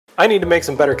I need to make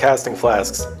some better casting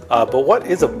flasks. But what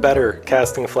is a better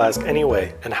casting flask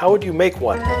anyway? And how would you make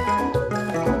one?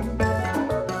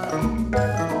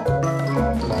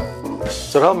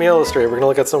 So to help me illustrate, we're going to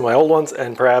look at some of my old ones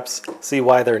and perhaps see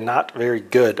why they're not very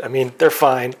good. I mean, they're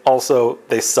fine. Also,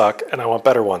 they suck and I want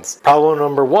better ones. Problem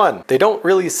number one, they don't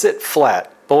really sit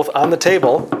flat, both on the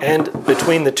table and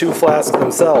between the two flasks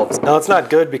themselves. Now, it's not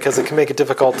good because it can make it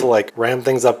difficult to like ram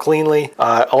things up cleanly.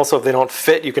 Also, if they don't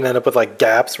fit, you can end up with like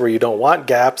gaps where you don't want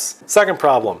gaps. Second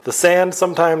problem, the sand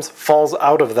sometimes falls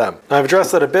out of them. Now, I've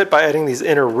addressed that a bit by adding these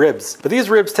inner ribs, but these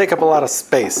ribs take up a lot of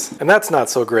space, and that's not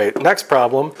so great. Next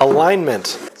problem,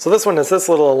 alignment. So this one is this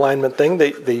little alignment thing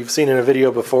that you've seen in a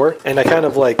video before, and I kind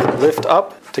of like lift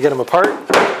up to get them apart.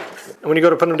 And when you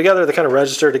go to put them together, they kind of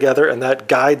register together, and that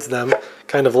guides them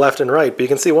kind of left and right. But you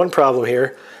can see one problem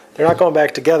here. They're not going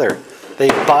back together. They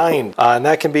bind, and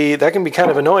that can be kind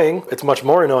of annoying. It's much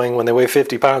more annoying when they weigh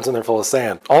 50 pounds and they're full of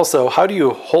sand. Also, how do you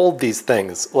hold these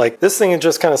things? Like this thing is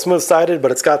just kind of smooth-sided,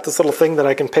 but it's got this little thing that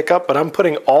I can pick up, but I'm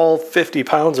putting all 50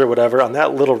 pounds or whatever on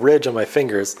that little ridge on my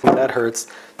fingers. That hurts.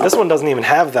 This one doesn't even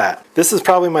have that. This is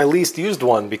probably my least used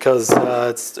one because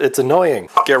it's annoying.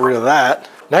 Get rid of that.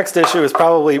 Next issue is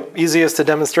probably easiest to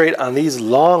demonstrate on these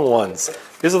long ones.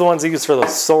 These are the ones used for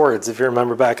those swords, if you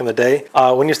remember back in the day.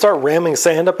 When you start ramming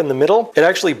sand up in the middle, it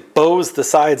actually bows the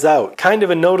sides out, kind of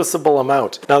a noticeable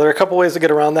amount. Now, there are a couple ways to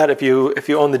get around that. If you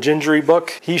own the Gingery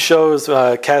book, he shows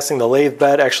casting the lathe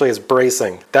bed actually as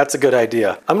bracing. That's a good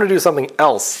idea. I'm gonna do something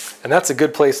else, and that's a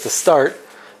good place to start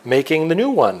making the new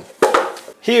one.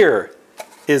 Here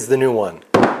is the new one.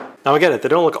 Now I get it, they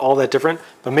don't look all that different,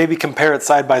 but maybe compare it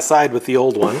side by side with the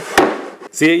old one.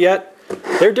 See it yet?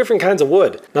 They're different kinds of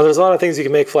wood. Now there's a lot of things you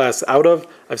can make flasks out of.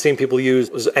 I've seen people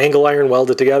use angle iron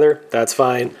welded together. That's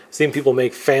fine. I've seen people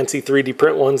make fancy 3D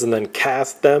print ones and then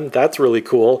cast them. That's really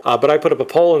cool. But I put up a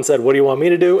poll and said, what do you want me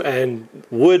to do? And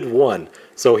wood won.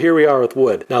 So here we are with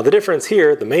wood. Now the difference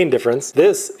here, the main difference,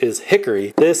 this is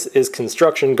hickory, this is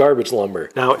construction garbage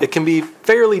lumber. Now it can be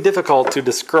fairly difficult to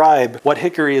describe what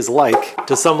hickory is like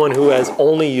to someone who has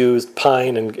only used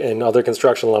pine and other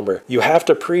construction lumber. You have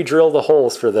to pre-drill the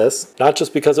holes for this, not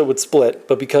just because it would split,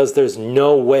 but because there's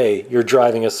no way you're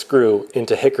driving a screw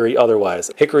into hickory otherwise.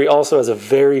 Hickory also has a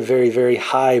very, very, very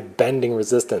high bending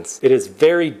resistance. It is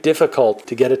very difficult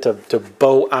to get it to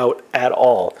bow out at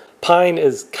all. Pine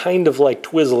is kind of like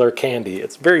Twizzler candy.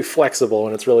 It's very flexible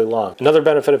and it's really long. Another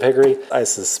benefit of hickory, I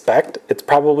suspect it's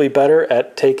probably better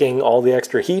at taking all the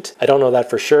extra heat. I don't know that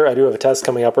for sure. I do have a test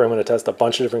coming up where I'm going to test a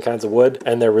bunch of different kinds of wood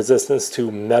and their resistance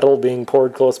to metal being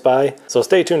poured close by. So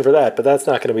stay tuned for that, but that's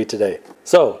not going to be today.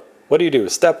 So what do you do?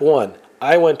 Step one,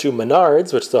 I went to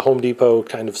Menards, which is a Home Depot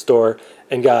kind of store,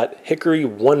 and got hickory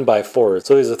 1x4s.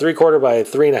 So these are 3/4 by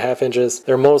 3.5 inches.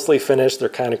 They're mostly finished, they're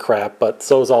kind of crap, but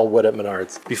so is all wood at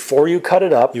Menards. Before you cut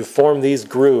it up, you form these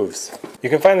grooves. You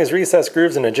can find these recessed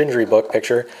grooves in a Gingery book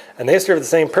picture, and they serve the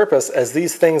same purpose as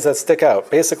these things that stick out.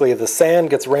 Basically, the sand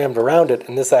gets rammed around it,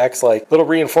 and this acts like little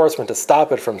reinforcement to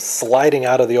stop it from sliding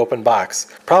out of the open box.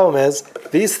 Problem is,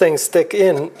 these things stick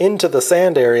into the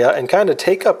sand area and kind of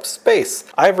take up space.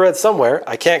 I've read somewhere,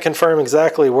 I can't confirm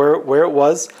exactly where it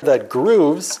was, that grooves,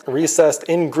 recessed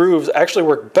in grooves, actually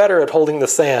work better at holding the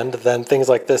sand than things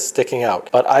like this sticking out.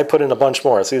 But I put in a bunch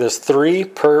more. See, there's 3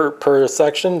 per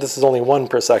section. This is only 1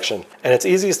 per section. And it's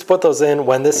easiest to put those in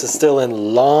when this is still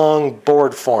in long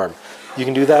board form. You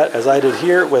can do that as I did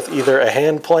here with either a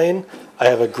hand plane. I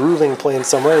have a grooving plane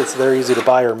somewhere. It's very easy to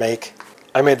buy or make.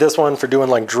 I made this one for doing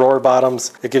like drawer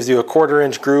bottoms. It gives you a 1/4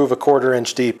 inch groove, 1/4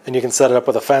 inch deep, and you can set it up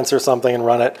with a fence or something and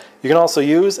run it. You can also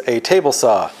use a table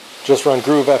saw. Just run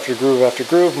groove after groove after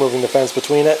groove, moving the fence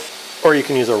between it. Or you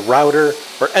can use a router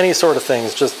or any sort of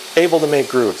things, just able to make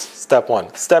grooves. Step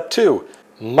 1. Step 2,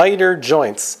 miter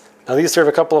joints. Now these serve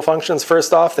a couple of functions.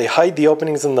 First off, they hide the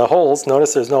openings in the holes.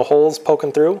 Notice there's no holes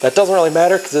poking through. That doesn't really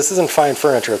matter because this isn't fine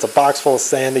furniture. It's a box full of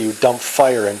sand that you dump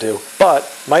fire into. But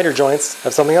miter joints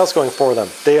have something else going for them.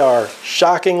 They are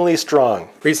shockingly strong.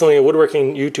 Recently, a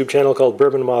woodworking YouTube channel called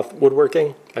Bourbon Moth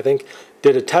Woodworking, I think,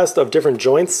 did a test of different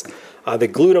joints. They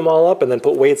glued them all up and then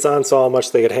put weights on, saw how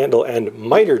much they could handle, and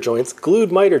miter joints,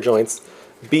 glued miter joints,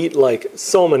 beat like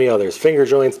so many others. Finger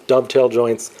joints, dovetail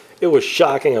joints. It was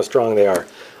shocking how strong they are.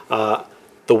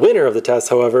 The winner of the test,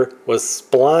 however, was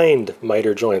splined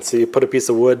miter joints. So you put a piece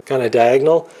of wood kind of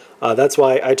diagonal. That's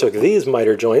why I took these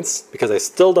miter joints, because I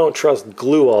still don't trust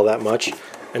glue all that much,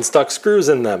 and stuck screws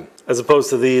in them, as opposed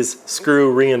to these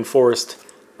screw reinforced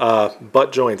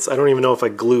butt joints. I don't even know if I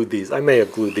glued these. I may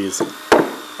have glued these.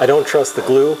 I don't trust the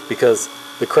glue because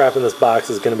the crap in this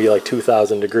box is going to be like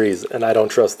 2,000 degrees, and I don't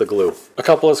trust the glue. A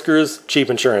couple of screws,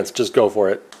 cheap insurance, just go for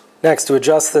it. Next, to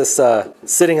adjust this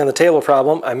sitting on the table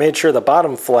problem, I made sure the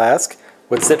bottom flask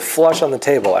would sit flush on the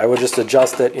table. I would just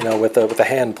adjust it, you know, with a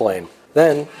hand plane.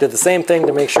 Then did the same thing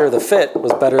to make sure the fit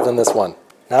was better than this one.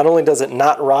 Not only does it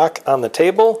not rock on the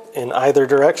table in either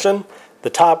direction, the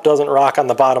top doesn't rock on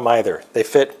the bottom either. They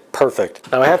fit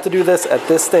perfect. Now I have to do this at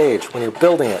this stage when you're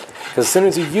building it, because as soon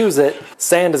as you use it,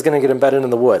 sand is going to get embedded in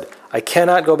the wood. I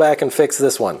cannot go back and fix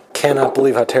this one. Cannot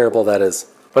believe how terrible that is.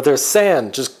 But there's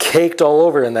sand just caked all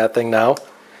over in that thing now.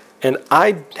 And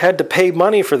I had to pay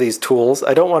money for these tools.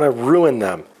 I don't want to ruin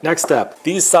them. Next step,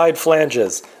 these side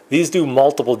flanges. These do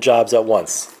multiple jobs at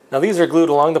once. Now these are glued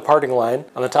along the parting line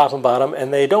on the top and bottom,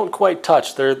 and they don't quite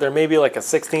touch. They're maybe like a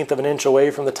 1/16 of an inch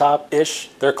away from the top-ish.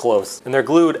 They're close. And they're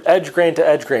glued edge grain to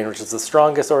edge grain, which is the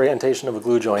strongest orientation of a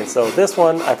glue joint. So this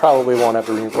one I probably won't have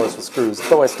to reinforce with screws,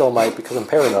 though I still might because I'm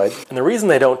paranoid. And the reason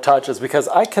they don't touch is because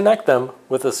I connect them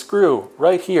with a screw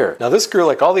right here. Now this screw,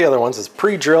 like all the other ones, is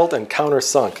pre-drilled and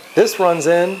countersunk. This runs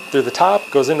in through the top,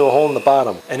 goes into a hole in the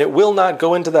bottom, and it will not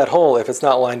go into that hole if it's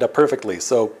not lined up perfectly.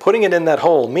 So putting it in that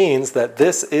hole means that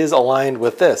this is aligned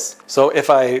with this. So if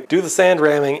I do the sand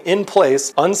ramming in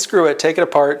place, unscrew it, take it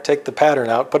apart, take the pattern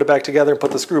out, put it back together and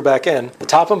put the screw back in, the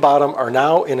top and bottom are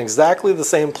now in exactly the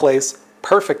same place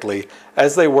perfectly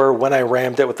as they were when I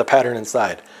rammed it with the pattern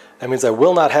inside. That means I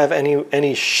will not have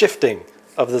any shifting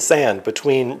of the sand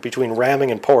between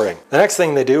ramming and pouring. The next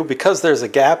thing they do, because there's a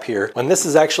gap here, when this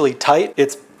is actually tight,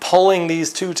 it's pulling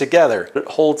these two together. It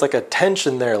holds like a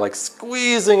tension there, like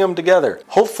squeezing them together.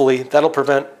 Hopefully that'll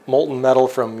prevent molten metal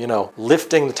from, you know,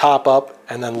 lifting the top up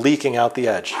and then leaking out the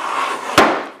edge.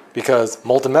 Because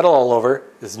molten metal all over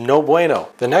is no bueno.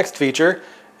 The next feature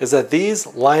is that these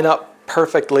line up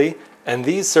perfectly and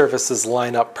these surfaces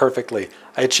line up perfectly.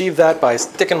 I achieved that by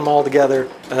sticking them all together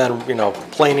and then, you know,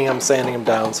 planing them, sanding them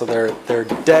down so they're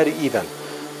dead even.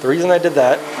 The reason I did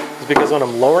that is because when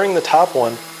I'm lowering the top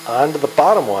one onto the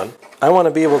bottom one, I want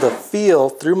to be able to feel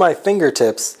through my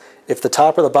fingertips if the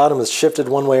top or the bottom is shifted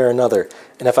one way or another.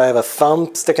 And if I have a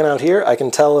thumb sticking out here, I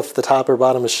can tell if the top or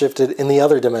bottom is shifted in the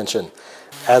other dimension.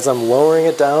 As I'm lowering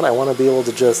it down, I want to be able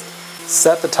to just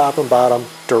set the top and bottom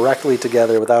directly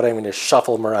together without having to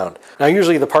shuffle them around. Now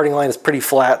usually the parting line is pretty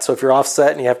flat, so if you're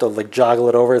offset and you have to like joggle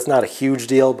it over, it's not a huge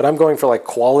deal, but I'm going for like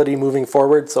quality moving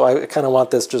forward, so I kind of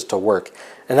want this just to work.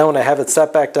 And then when I have it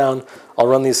set back down, I'll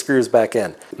run these screws back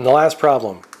in. And the last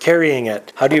problem, carrying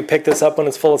it. How do you pick this up when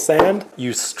it's full of sand?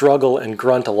 You struggle and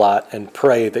grunt a lot and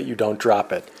pray that you don't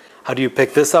drop it. How do you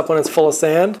pick this up when it's full of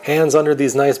sand? Hands under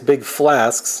these nice big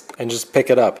flasks and just pick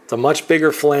it up. It's a much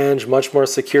bigger flange, much more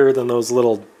secure than those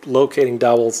little locating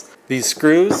dowels. These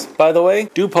screws, by the way,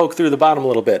 do poke through the bottom a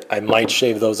little bit. I might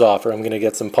shave those off or I'm gonna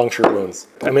get some puncture wounds.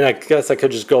 I mean, I guess I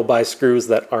could just go buy screws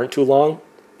that aren't too long,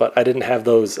 but I didn't have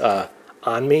those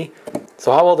on me.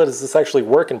 So how well does this actually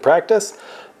work in practice?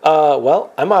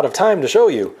 Well, I'm out of time to show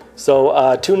you.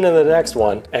 So tune in to the next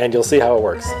one and you'll see how it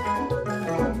works.